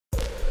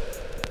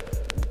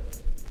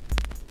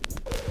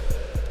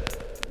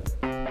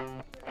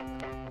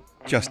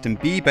Justin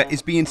Bieber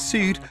is being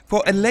sued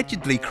for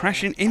allegedly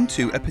crashing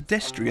into a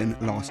pedestrian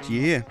last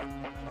year.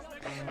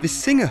 The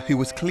singer, who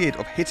was cleared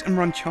of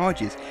hit-and-run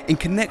charges in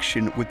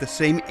connection with the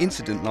same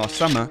incident last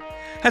summer,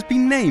 has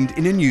been named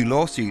in a new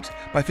lawsuit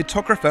by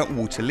photographer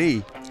Walter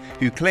Lee,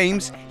 who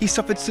claims he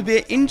suffered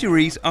severe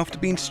injuries after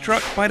being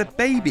struck by the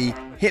baby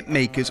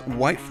hitmaker's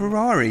white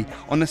Ferrari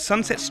on the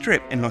Sunset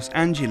Strip in Los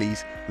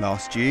Angeles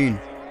last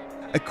June.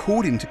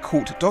 According to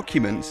court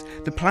documents,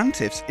 the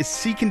plaintiff is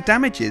seeking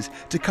damages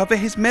to cover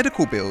his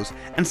medical bills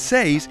and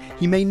says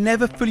he may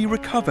never fully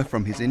recover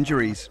from his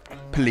injuries.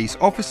 Police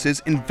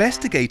officers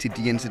investigated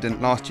the incident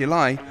last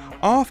July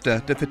after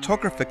the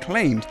photographer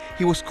claimed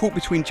he was caught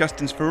between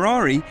Justin's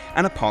Ferrari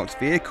and a parked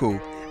vehicle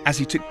as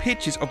he took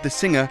pictures of the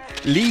singer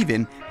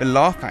leaving the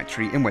Laugh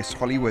Factory in West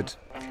Hollywood,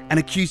 and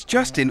accused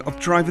Justin of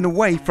driving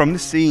away from the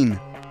scene.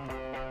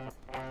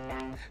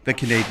 The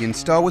Canadian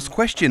star was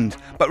questioned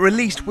but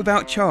released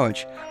without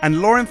charge,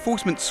 and law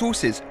enforcement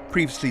sources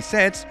previously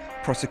said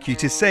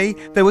prosecutors say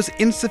there was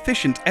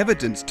insufficient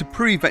evidence to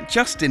prove that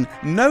Justin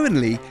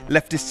knowingly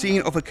left the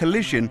scene of a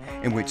collision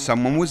in which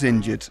someone was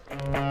injured.